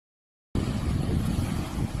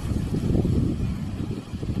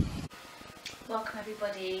Welcome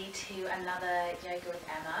everybody to another Yoga with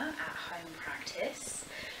Emma at home practice.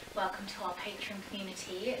 Welcome to our Patreon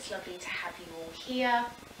community. It's lovely to have you all here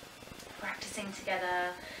practicing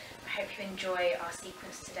together. I hope you enjoy our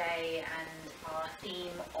sequence today and our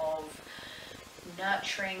theme of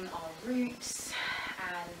nurturing our roots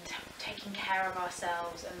and taking care of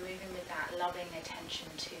ourselves and moving with that loving attention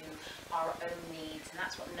to our own needs. And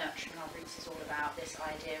that's what nurturing our roots is all about, this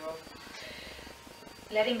idea of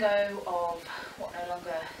letting go of what no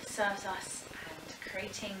longer serves us and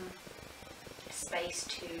creating space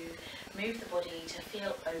to move the body to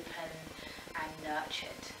feel open and nurtured.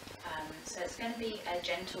 So it's going to be a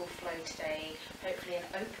gentle flow today, hopefully an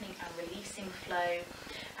opening and releasing flow,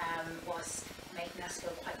 whilst making us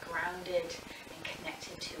feel quite grounded and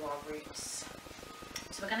connected to our roots.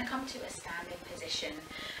 So we're going to come to a standing position,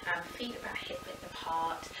 feet about hip width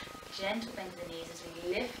apart, gentle bend of the knees as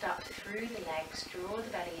we lift up through the legs, draw the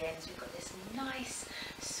belly in. So we've got this nice,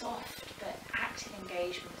 soft but active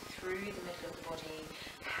engagement through the middle of the body,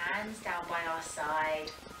 hands down by our side.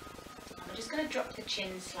 And we're just going to drop the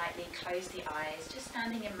chin slightly, close the eyes, just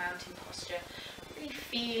standing in mountain posture, really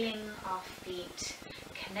feeling our feet,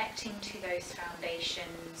 connecting to those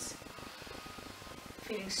foundations,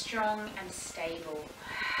 feeling strong and stable.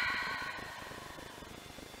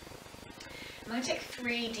 I'm going to take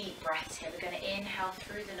 3 deep breaths here. We're going to inhale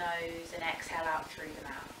through the nose and exhale out through the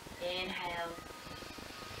mouth. Inhale.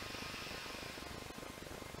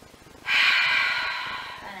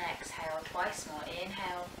 And exhale twice more.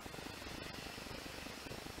 Inhale.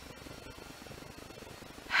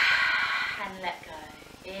 And let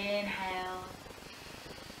go. Inhale.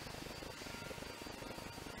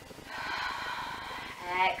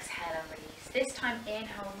 Exhale and release. This time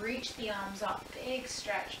inhale, reach the arms up, big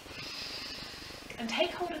stretch. And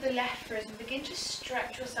take hold of the left wrist and begin to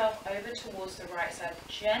stretch yourself over towards the right side,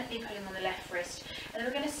 gently pulling on the left wrist. And then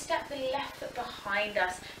we're going to step the left foot behind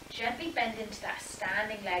us, gently bend into that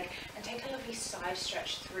standing leg and take a lovely side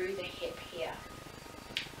stretch through the hip here.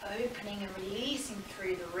 Opening and releasing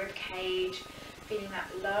through the rib cage, feeling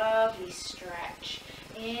that lovely stretch.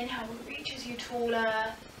 Inhale, reaches you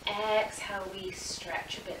taller. Exhale, we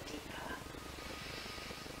stretch a bit deeper.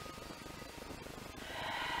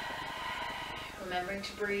 Remembering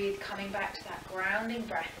to breathe, coming back to that grounding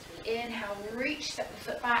breath as we inhale, reach, step the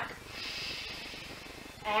foot back.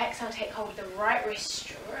 Exhale, take hold of the right wrist,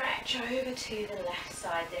 stretch over to the left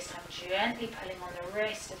side, this time gently pulling on the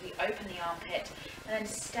wrist as we open the armpit, and then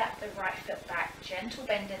step the right foot back, gentle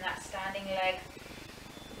bend in that standing leg,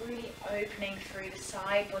 really opening through the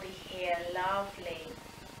side body here, lovely.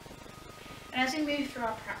 And as we move through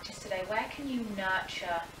our practice today, where can you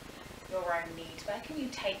nurture your own needs? Where can you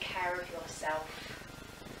take care of yourself?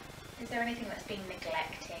 Is there anything that's been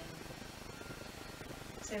neglecting?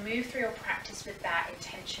 So move through your practice with that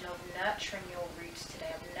intention of nurturing your roots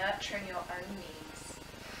today, of nurturing your own needs.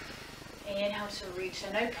 Inhale to reach,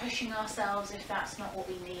 so no pushing ourselves if that's not what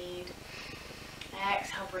we need.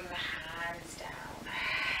 Exhale, bring the hands down.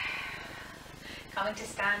 Coming to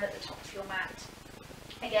stand at the top of your mat.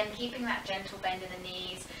 Again, keeping that gentle bend in the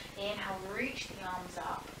knees. Inhale, reach the arms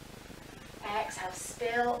up. Exhale,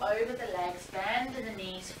 spill over the legs, bend in the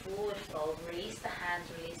knees, forward fold, release the hands,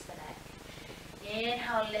 release the neck.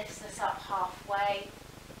 Inhale, lifts us up halfway,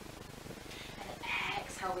 and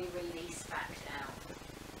exhale, we release back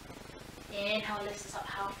down. Inhale, lifts us up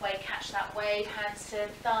halfway, catch that wave, hands to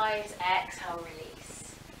thighs, exhale,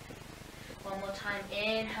 release. One more time,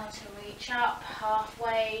 inhale to reach up,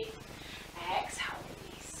 halfway, exhale,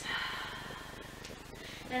 release.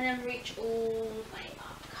 And then reach all the way up.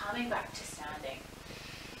 Coming back to standing.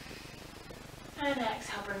 And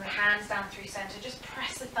exhale, bring the hands down through center. Just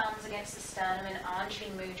press the thumbs against the sternum in Anjali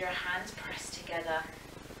Mudra, hands pressed together.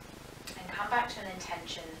 And come back to an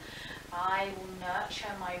intention. I will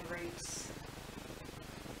nurture my roots.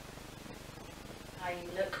 I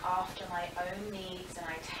look after my own needs and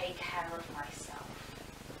I take care of myself.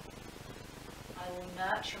 I will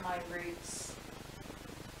nurture my roots.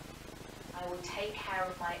 I will take care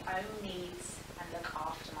of my own needs and look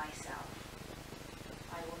after myself.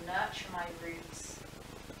 I will nurture my roots.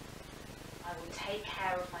 I will take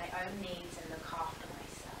care of my own needs and look after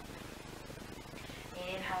myself.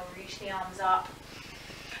 Inhale, reach the arms up.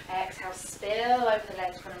 Exhale, spill over the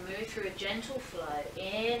legs. We're going to move through a gentle flow.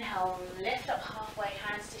 Inhale, lift up halfway,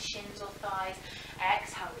 hands to shins or thighs.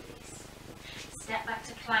 Exhale, release. Step back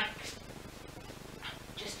to plank.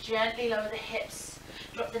 Just gently lower the hips.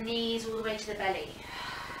 Drop the knees all the way to the belly.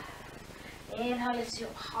 Inhale, lift you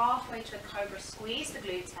up halfway to a cobra. Squeeze the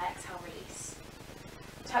glutes. Exhale, release.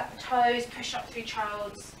 Tuck the toes, push up through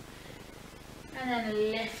child's. And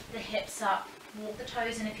then lift the hips up. Walk the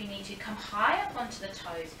toes in if you need to. Come high up onto the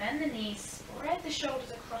toes. Bend the knees. Spread the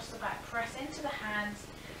shoulders across the back. Press into the hands.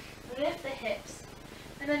 Lift the hips.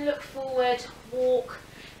 And then look forward. Walk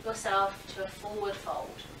yourself to a forward fold.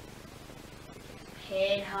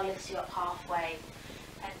 Inhale, lifts you up halfway.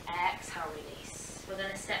 And exhale, release. We're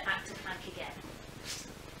going to step back to plank again.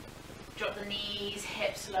 Drop the knees,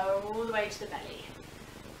 hips lower all the way to the belly.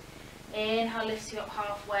 Inhale, lifts you up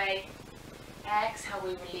halfway. Exhale,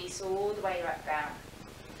 we release all the way back down.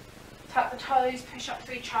 Tuck the toes, push up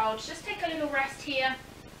through child's. Just take a little rest here.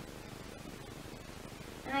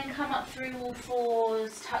 And then come up through all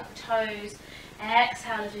fours, tuck the toes.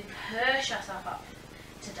 Exhale as we push ourselves up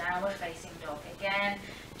to downward facing dog. Again,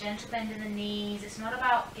 gentle bend in the knees. It's not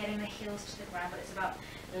about getting the heels to the ground, but it's about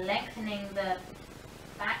lengthening the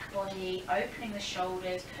back body, opening the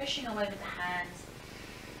shoulders, pushing away with the hands.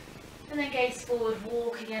 And then gaze forward,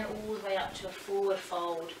 walk again all the way up to a forward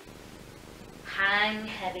fold. Hang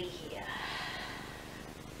heavy here.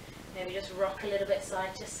 Maybe just rock a little bit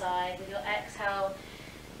side to side. With your exhale,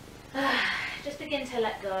 just begin to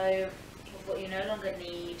let go of what you no longer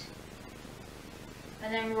need.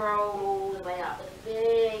 And then roll all the way up with a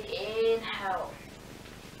big inhale.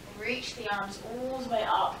 Reach the arms all the way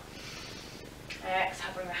up.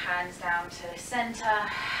 Exhale, bring the hands down to the center.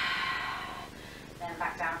 Then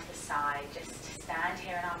back down to the side. Just stand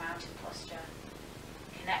here in our mountain posture.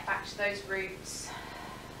 Connect back to those roots.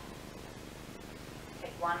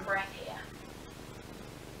 Take one breath here.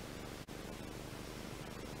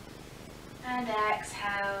 And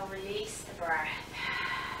exhale, release the breath.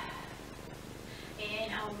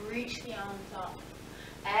 Inhale, reach the arms up.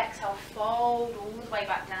 Exhale, fold all the way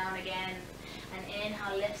back down again. And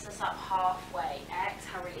inhale, lifts us up halfway.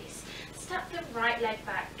 Exhale, release. Step the right leg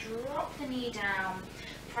back, drop the knee down.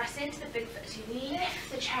 Press into the big foot as you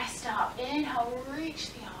lift the chest up. Inhale,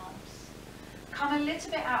 reach the arms. Come a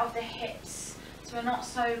little bit out of the hips. So we're not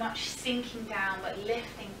so much sinking down, but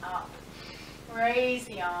lifting up. Raise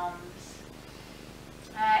the arms.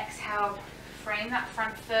 Exhale, frame that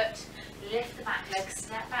front foot. Lift the back leg,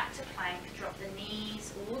 step back to plank. Drop the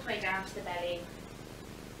knees all the way down to the belly.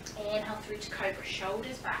 Inhale through to cobra,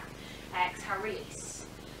 shoulders back. Exhale, release.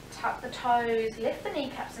 Tuck the toes, lift the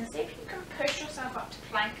kneecaps and see if you can push yourself up to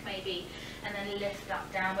plank maybe, and then lift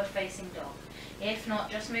up, downward facing dog. If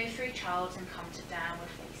not, just move through child's and come to downward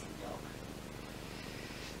facing dog.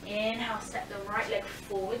 Inhale, step the right leg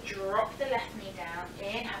forward, drop the left knee down.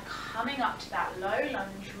 Inhale, coming up to that low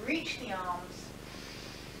lunge, reach the arms.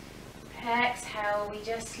 Exhale, we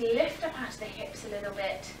just lift up out of the hips a little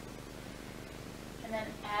bit. And then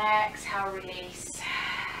exhale, release.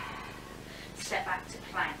 Step back to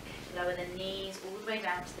plank. Lower the knees all the way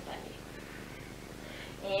down to the belly.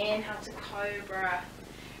 Inhale to cobra.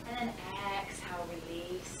 And then exhale,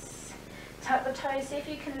 release. Tuck the toes. See if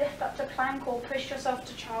you can lift up to plank or push yourself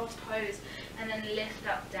to child's pose. And then lift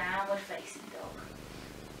up, downward facing dog.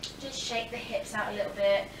 Just shake the hips out a little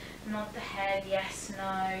bit. Nod the head, yes,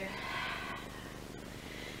 no.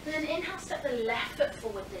 And then inhale, step the left foot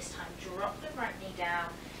forward this time. Drop the right knee down.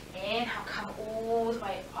 Inhale, come all the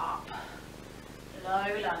way up.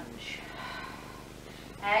 Low lunge.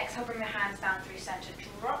 Exhale, bring the hands down through center.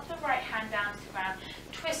 Drop the right hand down to the ground.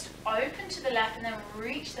 Twist open to the left and then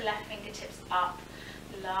reach the left fingertips up.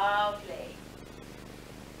 Lovely.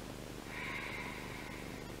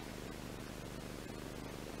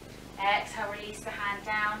 Exhale, release the hand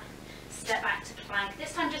down. Step back to plank.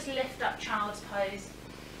 This time just lift up child's pose.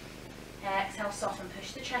 Exhale, soften,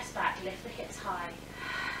 push the chest back, lift the hips high.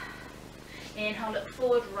 Inhale, look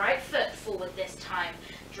forward, right foot forward this time.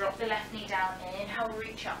 Drop the left knee down, inhale,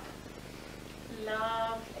 reach up.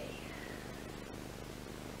 Lovely.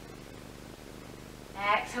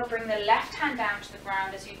 Exhale, bring the left hand down to the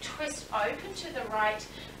ground as you twist open to the right,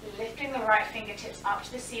 lifting the right fingertips up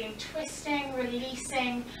to the ceiling, twisting,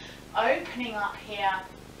 releasing, opening up here.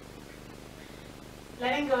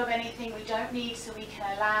 Letting go of anything we don't need so we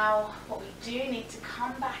can allow what we do need to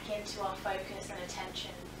come back into our focus and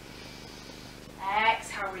attention.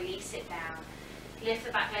 Exhale, release it down. Lift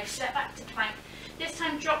the back leg, step back to plank. This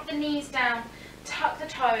time drop the knees down, tuck the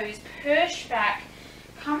toes, push back.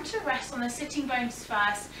 Come to rest on the sitting bones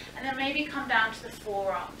first and then maybe come down to the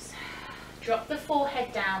forearms. Drop the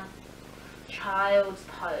forehead down, child's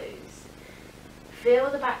pose.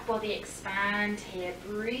 Feel the back body expand here,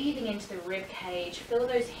 breathing into the rib cage. Feel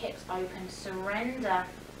those hips open. Surrender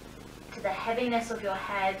to the heaviness of your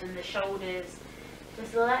head and the shoulders.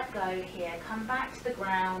 Just let go here. Come back to the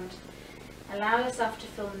ground. Allow yourself to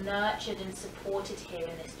feel nurtured and supported here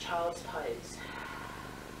in this child's pose.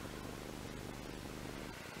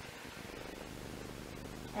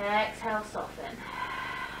 Exhale, soften.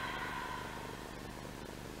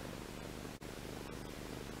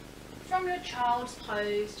 From your child's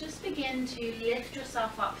pose, just begin to lift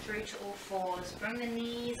yourself up through to all fours. Bring the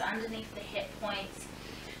knees underneath the hip points,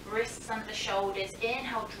 wrists under the shoulders.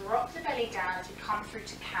 Inhale, drop the belly down as we come through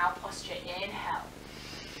to cow posture. Inhale.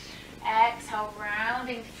 Exhale,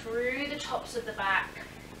 rounding through the tops of the back.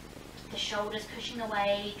 The shoulders pushing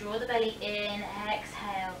away. Draw the belly in.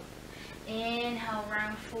 Exhale. Inhale,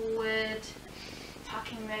 round forward.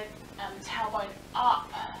 Tucking the tailbone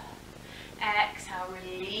up. Exhale,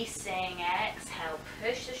 releasing. Exhale,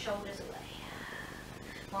 push the shoulders away.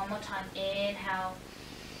 One more time. Inhale.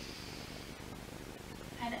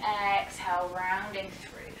 And exhale, rounding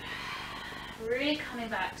through. Really coming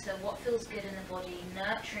back to what feels good in the body,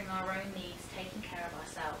 nurturing our own needs, taking care of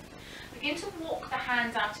ourselves. Begin to walk the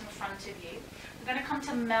hands out in front of you. We're going to come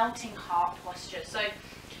to melting heart posture. So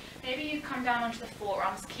maybe you come down onto the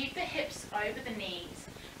forearms, keep the hips over the knees.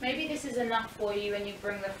 Maybe this is enough for you and you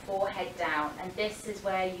bring the forehead down, and this is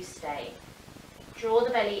where you stay. Draw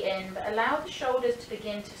the belly in, but allow the shoulders to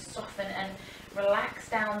begin to soften and relax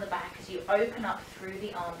down the back as you open up through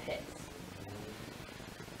the armpits.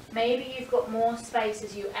 Maybe you've got more space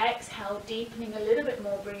as you exhale, deepening a little bit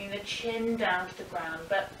more, bringing the chin down to the ground,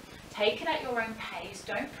 but take it at your own pace.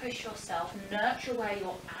 Don't push yourself. Nurture where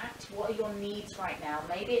you're at. What are your needs right now?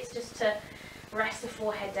 Maybe it's just to rest the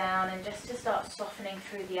forehead down and just to start softening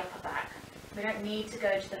through the upper back. We don't need to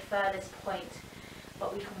go to the furthest point,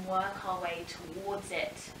 but we can work our way towards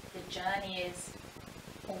it. The journey is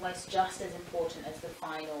almost just as important as the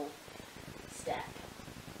final step.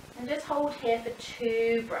 And just hold here for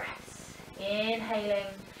 2 breaths. Inhaling.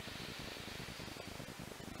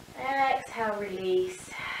 Exhale, release.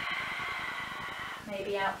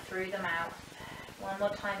 Maybe out through the mouth. One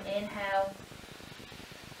more time. Inhale.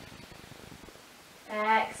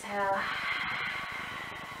 Exhale.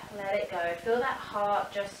 Let it go. Feel that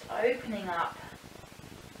heart just opening up.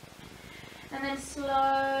 And then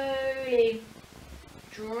slowly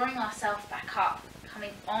drawing ourselves back up,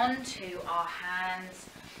 coming onto our hands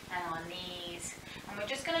and our knees. And we're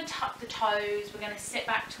just going to tuck the toes. We're going to sit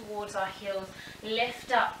back towards our heels.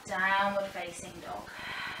 Lift up, downward facing dog.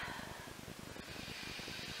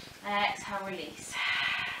 Exhale, release.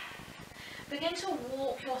 Begin to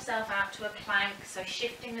walk yourself out to a plank, so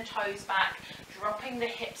shifting the toes back, dropping the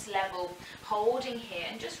hips level, holding here,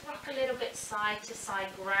 and just rock a little bit side to side,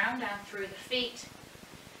 ground down through the feet,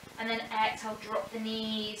 and then exhale, drop the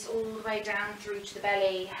knees all the way down through to the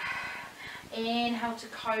belly. Inhale to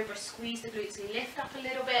cobra, squeeze the glutes, lift up a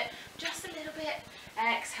little bit, just a little bit,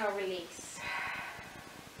 exhale, release.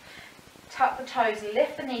 Tuck the toes,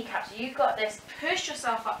 lift the kneecaps, you've got this, push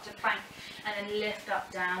yourself up to plank, and then lift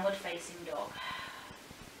up, downward facing dog.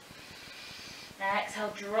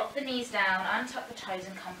 Exhale, drop the knees down, untuck the toes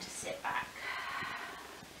and come to sit back.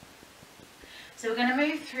 So we're going to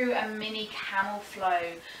move through a mini camel flow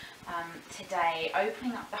today,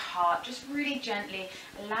 opening up the heart, just really gently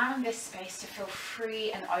allowing this space to feel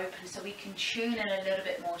free and open so we can tune in a little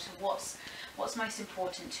bit more to what's most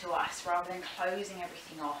important to us rather than closing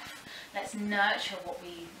everything off. Let's nurture what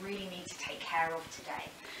we really need to take care of today.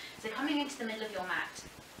 So coming into the middle of your mat,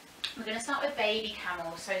 we're going to start with baby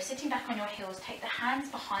camel. So sitting back on your heels, take the hands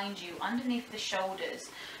behind you, underneath the shoulders.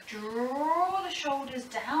 Draw the shoulders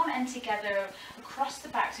down and together across the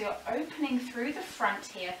back. So you're opening through the front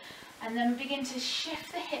here. And then begin to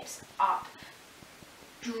shift the hips up.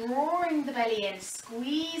 Drawing the belly in,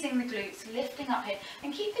 squeezing the glutes, lifting up here.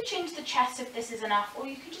 And keep the chin to the chest if this is enough. Or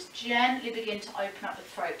you can just gently begin to open up the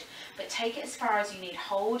throat. But take it as far as you need.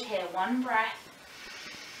 Hold here. One breath.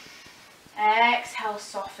 Exhale,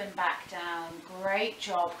 soften back down. Great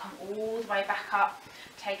job. Come all the way back up.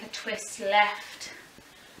 Take a twist left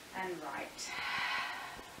and right.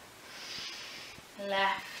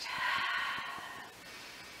 Left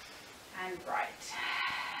and right.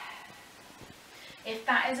 If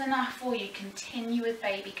that is enough for you, continue with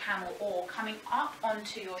baby camel or coming up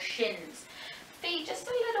onto your shins. Feet just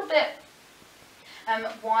a little bit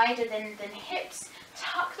wider than hips.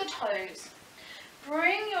 Tuck the toes.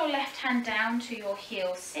 Bring your left hand down to your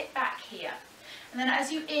heel, sit back here. And then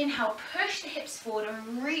as you inhale, push the hips forward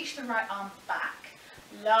and reach the right arm back.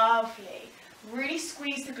 Lovely. Really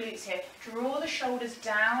squeeze the glutes here. Draw the shoulders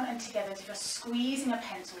down and together as if you're squeezing a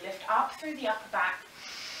pencil. Lift up through the upper back.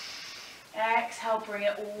 Exhale, bring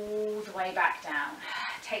it all the way back down.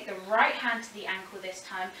 Take the right hand to the ankle this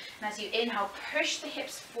time. And as you inhale, push the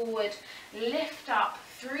hips forward. Lift up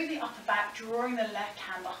through the upper back, drawing the left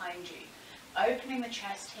hand behind you. Opening the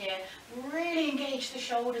chest here, really engage the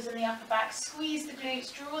shoulders and the upper back, squeeze the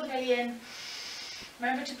glutes, draw the belly in,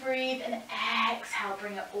 Remember to breathe and exhale,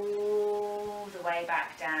 bring it all the way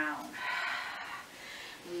back down.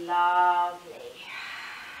 Lovely.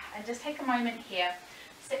 And just take a moment here,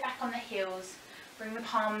 sit back on the heels, bring the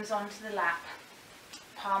palms onto the lap,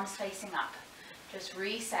 palms facing up. Just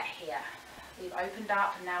reset here. We've opened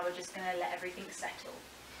up and now we're just going to let everything settle.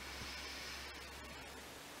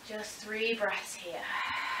 Just 3 breaths here.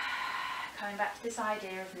 Coming back to this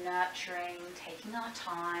idea of nurturing, taking our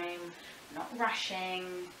time, not rushing.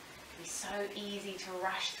 It can be so easy to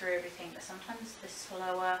rush through everything, but sometimes the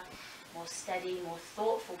slower, more steady, more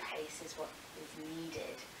thoughtful pace is what is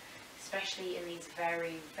needed, especially in these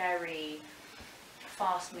very, very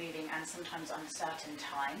fast-moving and sometimes uncertain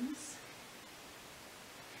times.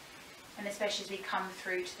 And especially as we come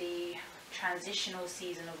through to the transitional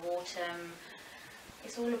season of autumn,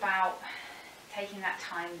 it's all about taking that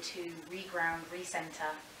time to reground,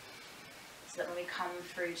 recenter, so that when we come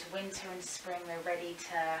through to winter and spring, we're ready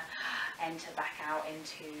to enter back out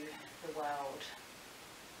into the world.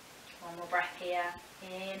 One more breath here.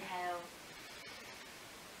 Inhale.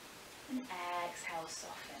 And exhale,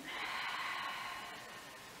 soften.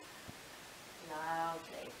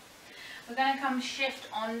 Lovely. We're going to come shift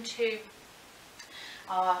onto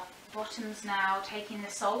our bottoms now, taking the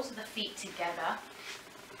soles of the feet together.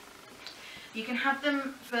 You can have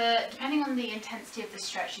them, depending on the intensity of the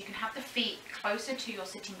stretch, you can have the feet closer to your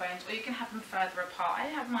sitting bones, or you can have them further apart. I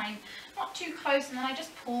have mine not too close, and then I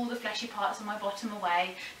just pull the fleshy parts of my bottom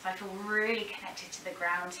away, so I feel really connected to the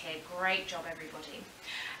ground here. Great job, everybody.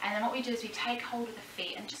 And then what we do is we take hold of the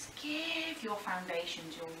feet and just give your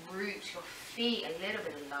foundations, your roots, your feet a little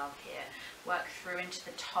bit of love here. Work through into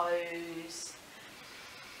the toes.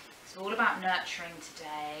 It's all about nurturing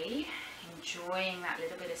today, enjoying that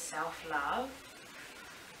little bit of self-love,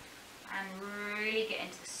 and really get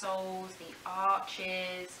into the soles, the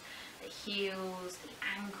arches, the heels, the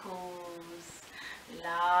ankles.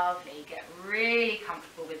 Lovely. Get really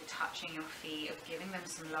comfortable with touching your feet, of giving them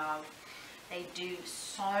some love. They do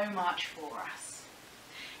so much for us.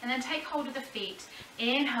 And then take hold of the feet.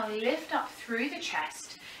 Inhale, lift up through the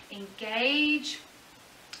chest, engage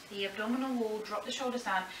the abdominal wall, drop the shoulders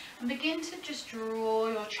down, and begin to just draw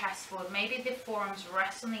your chest forward. Maybe the forearms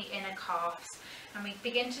rest on the inner calves, and we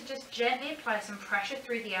begin to just gently apply some pressure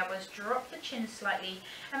through the elbows, drop the chin slightly,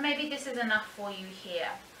 and maybe this is enough for you here.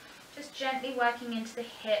 Just gently working into the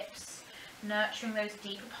hips, nurturing those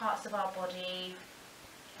deeper parts of our body,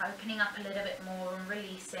 opening up a little bit more and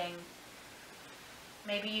releasing.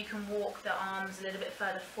 Maybe you can walk the arms a little bit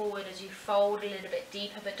further forward as you fold a little bit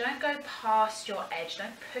deeper, but don't go past your edge.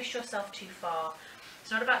 Don't push yourself too far. It's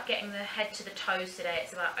not about getting the head to the toes today.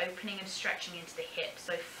 It's about opening and stretching into the hips.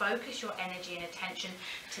 So focus your energy and attention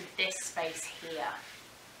to this space here.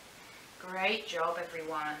 Great job,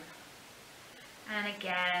 everyone. And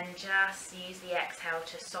again, just use the exhale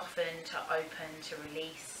to soften, to open, to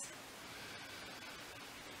release.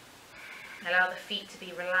 Allow the feet to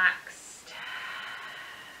be relaxed.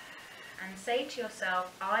 And say to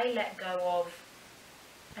yourself, I let go of,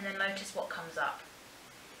 and then notice what comes up.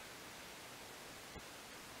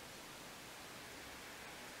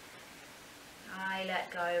 I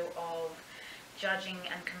let go of judging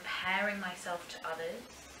and comparing myself to others.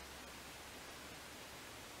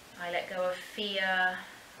 I let go of fear,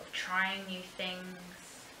 of trying new things.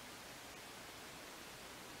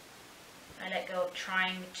 I let go of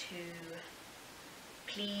trying to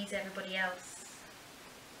please everybody else.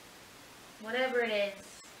 Whatever it is,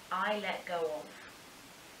 I let go of.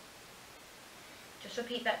 Just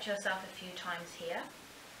repeat that to yourself a few times here.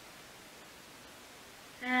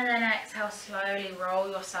 And then exhale, slowly roll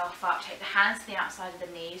yourself up. Take the hands to the outside of the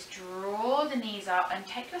knees. Draw the knees up and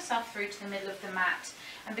take yourself through to the middle of the mat.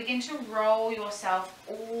 And begin to roll yourself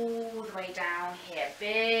all the way down here.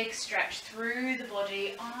 Big stretch through the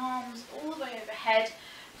body. Arms all the way overhead.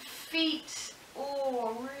 Feet,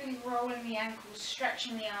 really rolling the ankles,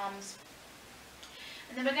 stretching the arms.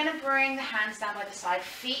 And then we're going to bring the hands down by the side,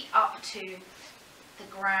 feet up to the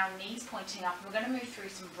ground, knees pointing up. And we're going to move through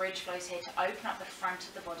some bridge flows here to open up the front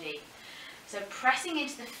of the body. So pressing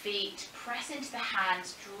into the feet, press into the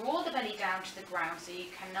hands, draw the belly down to the ground so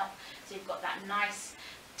you've got that nice,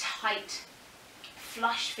 tight,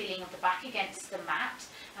 flush feeling of the back against the mat.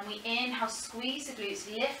 And we inhale, squeeze the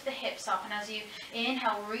glutes, lift the hips up. And as you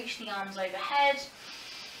inhale, reach the arms overhead.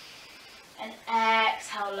 And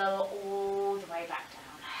exhale, lower all the way back down.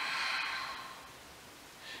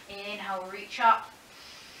 Inhale, reach up.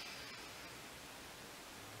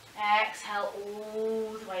 Exhale,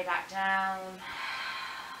 all the way back down.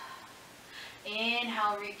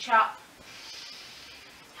 Inhale, reach up.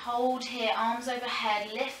 Hold here, arms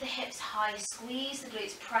overhead, lift the hips high, squeeze the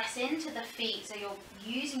glutes, press into the feet so you're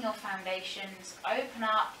using your foundations. Open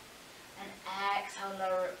up and exhale,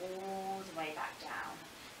 lower it all the way back down.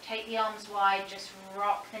 Take the arms wide, just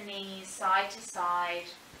rock the knees side to side,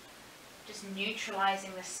 just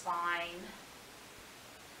neutralizing the spine.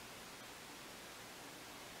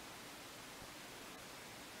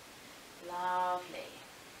 Lovely.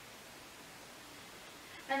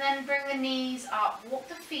 And then bring the knees up, walk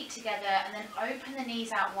the feet together, and then open the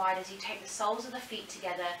knees out wide as you take the soles of the feet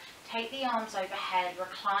together. Take the arms overhead,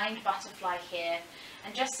 reclined butterfly here,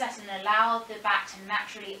 and just settle and allow the back to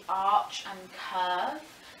naturally arch and curve.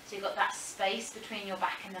 So you've got that space between your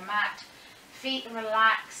back and the mat. Feet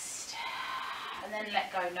relaxed, and then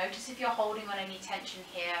let go. Notice if you're holding on any tension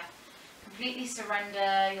here. Completely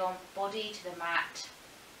surrender your body to the mat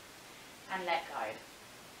and let go.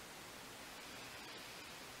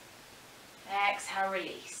 Exhale,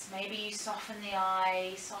 release. Maybe you soften the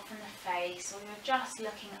eyes, soften the face, or you're just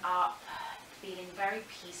looking up, feeling very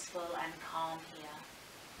peaceful and calm here.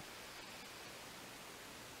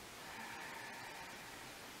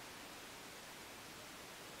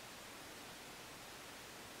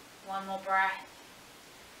 One more breath.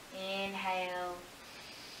 Inhale.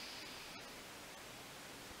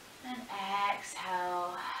 And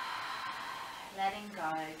exhale. Letting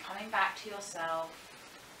go. Coming back to yourself.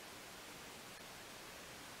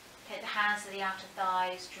 Take the hands to the outer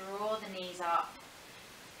thighs, draw the knees up,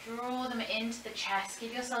 draw them into the chest,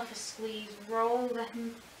 give yourself a squeeze, roll the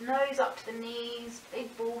nose up to the knees,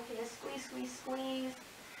 big ball here, squeeze, squeeze, squeeze,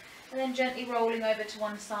 and then gently rolling over to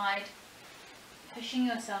one side, pushing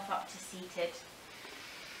yourself up to seated,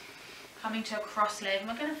 coming to a cross leg, and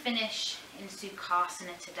we're going to finish in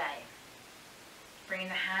Sukhasana today, bringing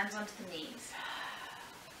the hands onto the knees,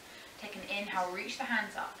 take an inhale, reach the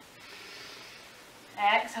hands up.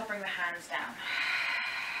 Exhale, bring the hands down.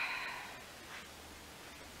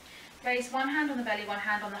 Place one hand on the belly, one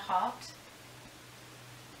hand on the heart.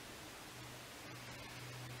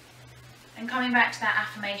 And coming back to that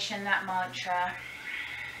affirmation, that mantra,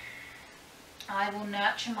 I will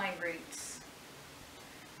nurture my roots.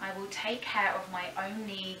 I will take care of my own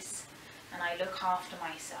needs and I look after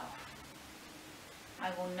myself. I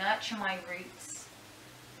will nurture my roots.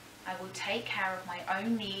 I will take care of my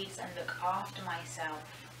own needs and look after myself.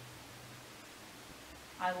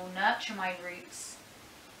 I will nurture my roots.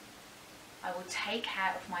 I will take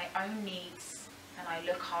care of my own needs and I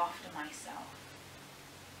look after myself.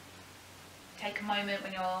 Take a moment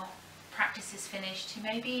when your practice is finished to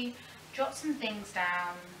maybe jot some things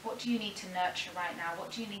down. What do you need to nurture right now?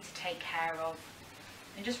 What do you need to take care of?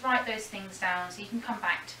 And just write those things down so you can come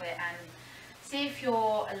back to it and see if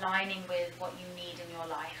you're aligning with what you need in your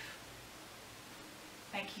life.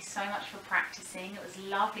 Thank you so much for practicing. It was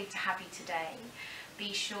lovely to have you today.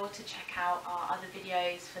 Be sure to check out our other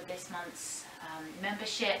videos for this month's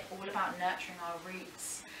membership, all about nurturing our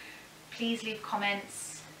roots. Please leave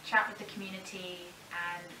comments, chat with the community,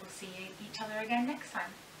 and we'll see each other again next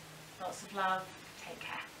time. Lots of love. Take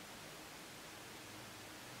care.